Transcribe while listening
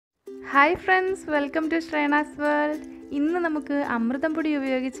Hi friends, welcome to ശ്രേണാസ് world. ഇന്ന് നമുക്ക് അമൃതം പൊടി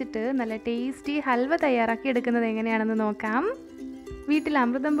ഉപയോഗിച്ചിട്ട് നല്ല ടേസ്റ്റി ഹൽവ തയ്യാറാക്കി എടുക്കുന്നത് എങ്ങനെയാണെന്ന് നോക്കാം. വീട്ടിൽ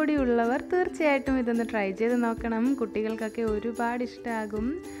അമൃതം പൊടി ഉള്ളവർ തീർച്ചയായിട്ടും ഇതൊന്ന് ട്രൈ ചെയ്ത് നോക്കണം. കുട്ടികൾക്കൊക്കെ ഒരുപാട് ഇഷ്ടമാകും.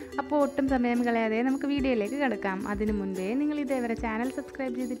 അപ്പോൾ ഒട്ടും സമയം കളയാതെ നമുക്ക് വീഡിയോയിലേക്ക് കിടക്കാം. അതിനു മുൻപേ നിങ്ങൾ ഇതേവരെ ചാനൽ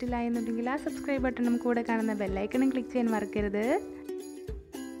സബ്സ്ക്രൈബ് ചെയ്തിട്ടില്ല എന്നുണ്ടെങ്കിൽ ആ സബ്സ്ക്രൈബ് ബട്ടണും കൂടെ കാണുന്ന ബെല്ലൈക്കണും ക്ലിക്ക് ചെയ്യാൻ മറക്കരുത്.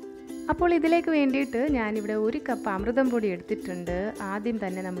 അപ്പോൾ ഇതിലേക്ക് വേണ്ടിയിട്ട് ഞാനിവിടെ 1 കപ്പ് അമൃതം പൊടി എടുത്തിട്ടുണ്ട്. ആദ്യം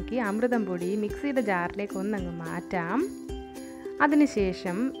തന്നെ നമുക്ക് ഈ അമൃതം പൊടി മിക്സിയുടെ ജാറിലേക്ക് ഒന്നങ്ങ് മാറ്റാം.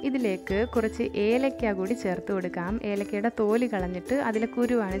 അതിനുശേഷം ഇതിലേക്ക് കുറച്ച് ഏലക്ക കൂടി ചേർത്ത് കൊടുക്കാം. ഏലക്കയുടെ തോല് കളഞ്ഞിട്ട് അതിലെ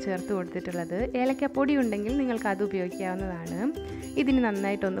കുരുവാണ് ചേർത്ത് കൊടുത്തിട്ടുള്ളത്. ഏലക്ക പൊടി ഉണ്ടെങ്കിൽ നിങ്ങൾക്ക് അത് ഉപയോഗിക്കാവുന്നതാണ്. ഇതിന്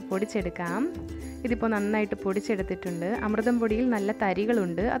നന്നായിട്ടൊന്ന് പൊടിച്ചെടുക്കാം. ഇതിപ്പോൾ നന്നായിട്ട് പൊടിച്ചെടുത്തിട്ടുണ്ട്. അമൃതം പൊടിയിൽ നല്ല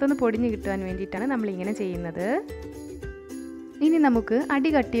തരികളുണ്ട്. അതൊന്ന് പൊടിഞ്ഞ് കിട്ടുവാൻ വേണ്ടിയിട്ടാണ് നമ്മളിങ്ങനെ ചെയ്യുന്നത്. ഇനി നമുക്ക്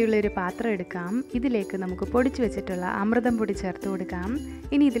അടികട്ടിയുള്ളൊരു പാത്രം എടുക്കാം. ഇതിലേക്ക് നമുക്ക് പൊടിച്ചു വെച്ചിട്ടുള്ള അമൃതം പൊടി ചേർത്ത് കൊടുക്കാം.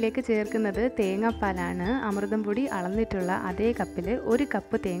 ഇനി ഇതിലേക്ക് ചേർക്കുന്നത് തേങ്ങാപ്പാലാണ്. അമൃതം പൊടി അളന്നിട്ടുള്ള അതേ കപ്പിൽ 1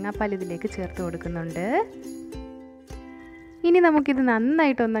 കപ്പ് തേങ്ങാപ്പാൽ ഇതിലേക്ക് ചേർത്ത് കൊടുക്കുന്നുണ്ട്. ഇനി നമുക്കിത്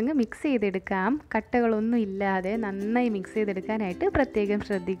നന്നായിട്ടൊന്നങ്ങ് മിക്സ് ചെയ്തെടുക്കാം. കട്ടകളൊന്നും ഇല്ലാതെ നന്നായി മിക്സ് ചെയ്തെടുക്കാനായിട്ട് പ്രത്യേകം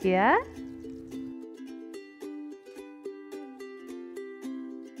ശ്രദ്ധിക്കുക.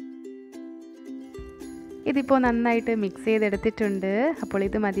 ഇതിപ്പോൾ നന്നായിട്ട് മിക്സ് ചെയ്തെടുത്തിട്ടുണ്ട്. അപ്പോൾ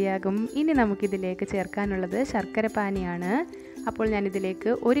ഇത് മതിയാകും. ഇനി നമുക്കിതിലേക്ക് ചേർക്കാനുള്ളത് ശർക്കരപ്പാനിയാണ്. അപ്പോൾ ഞാനിതിലേക്ക്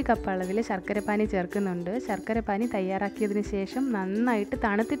 1 കപ്പ് അളവിൽ ശർക്കരപ്പാനി ചേർക്കുന്നുണ്ട്. ശർക്കരപ്പാനി തയ്യാറാക്കിയതിന് ശേഷം നന്നായിട്ട്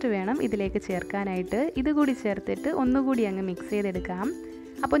തണുത്തിട്ട് വേണം ഇതിലേക്ക് ചേർക്കാനായിട്ട്. ഇതുകൂടി ചേർത്തിട്ട് ഒന്നുകൂടി അങ്ങ് മിക്സ് ചെയ്തെടുക്കാം.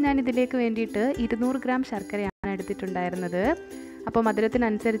 അപ്പോൾ ഞാനിതിലേക്ക് വേണ്ടിയിട്ട് 200 ഗ്രാം ശർക്കരയാണ് എടുത്തിട്ടുണ്ടായിരുന്നത്. അപ്പോൾ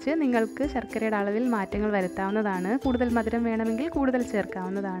മധുരത്തിനനുസരിച്ച് നിങ്ങൾക്ക് ശർക്കരയുടെ അളവിൽ മാറ്റങ്ങൾ വരുത്താവുന്നതാണ്. കൂടുതൽ മധുരം വേണമെങ്കിൽ കൂടുതൽ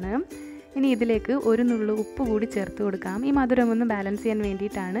ചേർക്കാവുന്നതാണ്. ഇനി ഇതിലേക്ക് 1 നുള്ളു ഉപ്പ് കൂടി ചേർത്ത് കൊടുക്കാം. ഈ മധുരം ഒന്ന് ബാലൻസ് ചെയ്യാൻ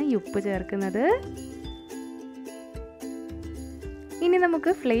വേണ്ടിയിട്ടാണ് ഈ ഉപ്പ് ചേർക്കുന്നത്. ഇനി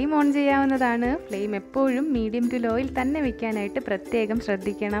നമുക്ക് ഫ്ലെയിം ഓൺ ചെയ്യാവുന്നതാണ്. ഫ്ലെയിം എപ്പോഴും മീഡിയം ടു ലോയിൽ തന്നെ വെക്കാനായിട്ട് പ്രത്യേകം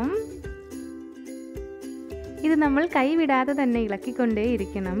ശ്രദ്ധിക്കണം. ഇത് നമ്മൾ കൈവിടാതെ തന്നെ ഇളക്കിക്കൊണ്ടേ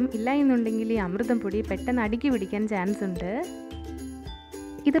ഇരിക്കണം. ഇല്ല എന്നുണ്ടെങ്കിൽ ഈ അമൃതം പൊടി പെട്ടെന്ന് അടുക്കി പിടിക്കാൻ ചാൻസ് ഉണ്ട്.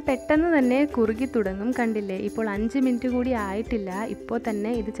 ഇത് പെട്ടെന്ന് തന്നെ കുറുകി തുടങ്ങും. കണ്ടില്ലേ, ഇപ്പോൾ 5 മിനിറ്റ് കൂടി ആയിട്ടില്ല. ഇപ്പോൾ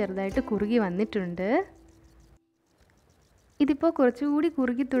തന്നെ ഇത് ചെറുതായിട്ട് കുറുകി വന്നിട്ടുണ്ട്. ഇതിപ്പോൾ കുറച്ചുകൂടി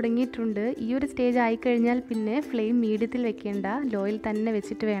കുറുകി തുടങ്ങിയിട്ടുണ്ട്. ഈ ഒരു സ്റ്റേജ് ആയിക്കഴിഞ്ഞാൽ പിന്നെ ഫ്ലെയിം മീഡിയത്തിൽ വെക്കേണ്ട, ലോയിൽ തന്നെ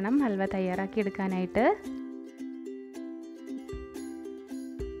വെച്ചിട്ട് വേണം ഹൽവ തയ്യാറാക്കി എടുക്കാനായിട്ട്.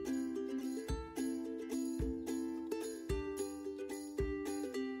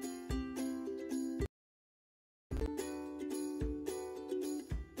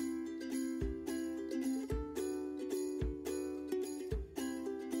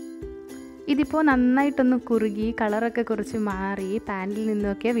 ഇതിപ്പോൾ നന്നായിട്ടൊന്ന് കുറുകി കളറൊക്കെ കുറച്ച് മാറി പാനിൽ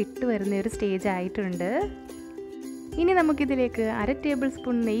നിന്നൊക്കെ വിട്ട് വരുന്ന ഒരു സ്റ്റേജ് ആയിട്ടുണ്ട്. ഇനി നമുക്കിതിലേക്ക് 1/2 ടേബിൾ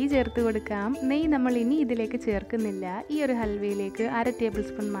സ്പൂൺ നെയ്യ് ചേർത്ത് കൊടുക്കാം. നെയ്യ് നമ്മൾ ഇനി ഇതിലേക്ക് ചേർക്കുന്നില്ല. ഈ ഒരു ഹൽവയിലേക്ക് 1/2 ടേബിൾ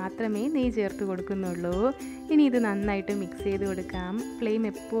സ്പൂൺ മാത്രമേ നെയ്യ് ചേർത്ത് കൊടുക്കുന്നുള്ളൂ. ഇനി ഇത് നന്നായിട്ട് മിക്സ് ചെയ്ത് കൊടുക്കാം. ഫ്ലെയിം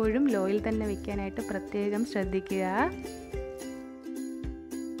എപ്പോഴും ലോയിൽ തന്നെ വെക്കാനായിട്ട് പ്രത്യേകം ശ്രദ്ധിക്കുക.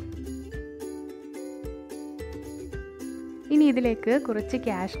 ഇനി ഇതിലേക്ക് കുറച്ച്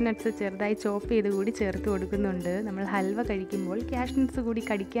കാഷ്നട്ട്സ് ചെറുതായി ചോപ്പ് ചെയ്ത് കൂടി ചേർത്ത് കൊടുക്കുന്നുണ്ട്. നമ്മൾ ഹൽവ കഴിക്കുമ്പോൾ കാഷ്നട്ട്സ് കൂടി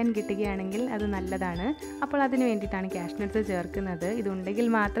കടിക്കാൻ കിട്ടുകയാണെങ്കിൽ അത് നല്ലതാണ്. അപ്പോൾ അതിന് വേണ്ടിയിട്ടാണ് കാഷ്നട്ട്സ് ചേർക്കുന്നത്. ഇതുണ്ടെങ്കിൽ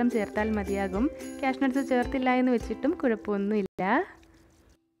മാത്രം ചേർത്താൽ മതിയാകും. കാഷ്നട്ട്സ് ചേർത്തില്ല എന്ന് വെച്ചിട്ടും കുഴപ്പമൊന്നുമില്ല.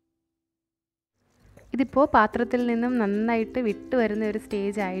 ഇതിപ്പോൾ പാത്രത്തിൽ നിന്നും നന്നായിട്ട് വിട്ട് വരുന്ന ഒരു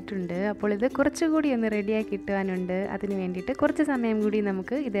സ്റ്റേജ് ആയിട്ടുണ്ട്. അപ്പോൾ ഇത് കുറച്ചുകൂടി ഒന്ന് റെഡിയാക്കി കിട്ടുവാനുണ്ട്. അതിന് വേണ്ടിയിട്ട് കുറച്ച് സമയം കൂടി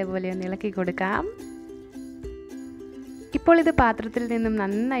നമുക്ക് ഇതേപോലെ ഒന്ന് ഇളക്കി കൊടുക്കാം. ഇപ്പോൾ ഇത് പാത്രത്തിൽ നിന്നും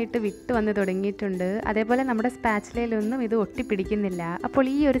നന്നായിട്ട് വിട്ട് വന്ന് തുടങ്ങിയിട്ടുണ്ട്. അതേപോലെ നമ്മുടെ സ്പാച്ചിലയിലൊന്നും ഇത് ഒട്ടിപ്പിടിക്കുന്നില്ല. അപ്പോൾ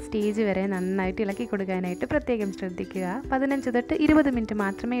ഈ ഒരു സ്റ്റേജ് വരെ നന്നായിട്ട് ഇളക്കി കൊടുക്കാനായിട്ട് പ്രത്യേകം ശ്രദ്ധിക്കുക. 15 തൊട്ട് 20 മിനിറ്റ്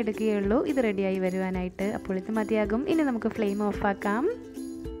മാത്രമേ എടുക്കുകയുള്ളൂ ഇത് റെഡിയായി വരുവാനായിട്ട്. അപ്പോൾ ഇത് മതിയാകും. ഇനി നമുക്ക് ഫ്ലെയിം ഓഫാക്കാം.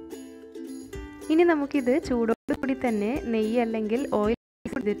 ഇനി നമുക്കിത് ചൂടോടുകൂടി തന്നെ നെയ്യ് അല്ലെങ്കിൽ ഓയിൽ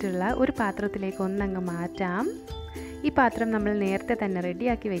ചെയ്തിട്ടുള്ള ഒരു പാത്രത്തിലേക്ക് ഒന്നങ്ങ് മാറ്റാം. ഈ പാത്രം നമ്മൾ നേരത്തെ തന്നെ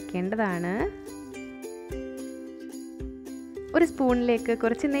റെഡിയാക്കി വെക്കേണ്ടതാണ്. ഒരു സ്പൂണിലേക്ക്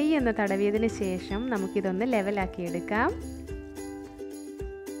കുറച്ച് നെയ്യ് ഒന്ന് തടവിയതിന് ശേഷം നമുക്കിതൊന്ന് ലെവലാക്കി എടുക്കാം.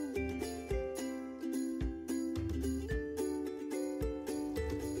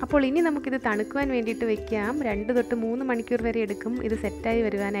 അപ്പോൾ ഇനി നമുക്കിത് തണുക്കുവാൻ വേണ്ടിയിട്ട് വെക്കാം. 2 തൊട്ട് 3 മണിക്കൂർ വരെ എടുക്കും ഇത് സെറ്റായി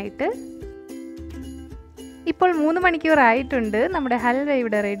വരുവാനായിട്ട്. ഇപ്പോൾ 3 മണിക്കൂർ ആയിട്ടുണ്ട്. നമ്മുടെ ഹൽവ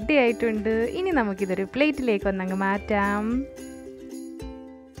ഇവിടെ റെഡി ആയിട്ടുണ്ട്. ഇനി നമുക്കിതൊരു പ്ലേറ്റിലേക്ക് ഒന്നങ്ങ് മാറ്റാം.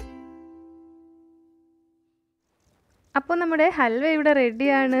 അപ്പോൾ നമ്മുടെ ഹൽവ ഇവിടെ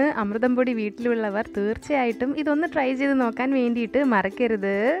റെഡിയാണ്. അമൃതം പൊടി വീട്ടിലുള്ളവർ തീർച്ചയായിട്ടും ഇതൊന്ന് ട്രൈ ചെയ്ത് നോക്കാൻ വേണ്ടിയിട്ട്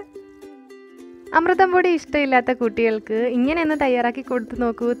മറക്കരുത്. അമൃതം പൊടി ഇഷ്ടമില്ലാത്ത കുട്ടികൾക്ക് ഇങ്ങനെയൊന്ന് തയ്യാറാക്കി കൊടുത്തു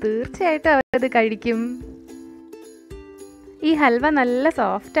നോക്കൂ, തീർച്ചയായിട്ടും അവരത് കഴിക്കും. ഈ ഹൽവ നല്ല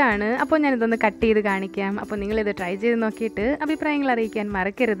സോഫ്റ്റാണ്. അപ്പോൾ ഞാനിതൊന്ന് കട്ട് ചെയ്ത് കാണിക്കാം. അപ്പോൾ നിങ്ങളിത് ട്രൈ ചെയ്ത് നോക്കിയിട്ട് അഭിപ്രായങ്ങൾ അറിയിക്കാൻ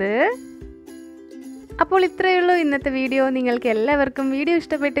മറക്കരുത്. അപ്പോൾ ഇത്രയേ ഉള്ളൂ ഇന്നത്തെ വീഡിയോ. നിങ്ങൾക്ക് എല്ലാവർക്കും വീഡിയോ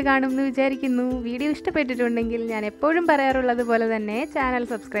ഇഷ്ടപ്പെട്ട് കാണുമെന്ന് വിചാരിക്കുന്നു. വീഡിയോ ഇഷ്ടപ്പെട്ടിട്ടുണ്ടെങ്കിൽ ഞാൻ എപ്പോഴും പറയാറുള്ളത് പോലെ തന്നെ ചാനൽ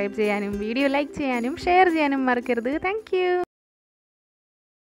സബ്സ്ക്രൈബ് ചെയ്യാനും വീഡിയോ ലൈക്ക് ചെയ്യാനും ഷെയർ ചെയ്യാനും മറക്കരുത്. താങ്ക്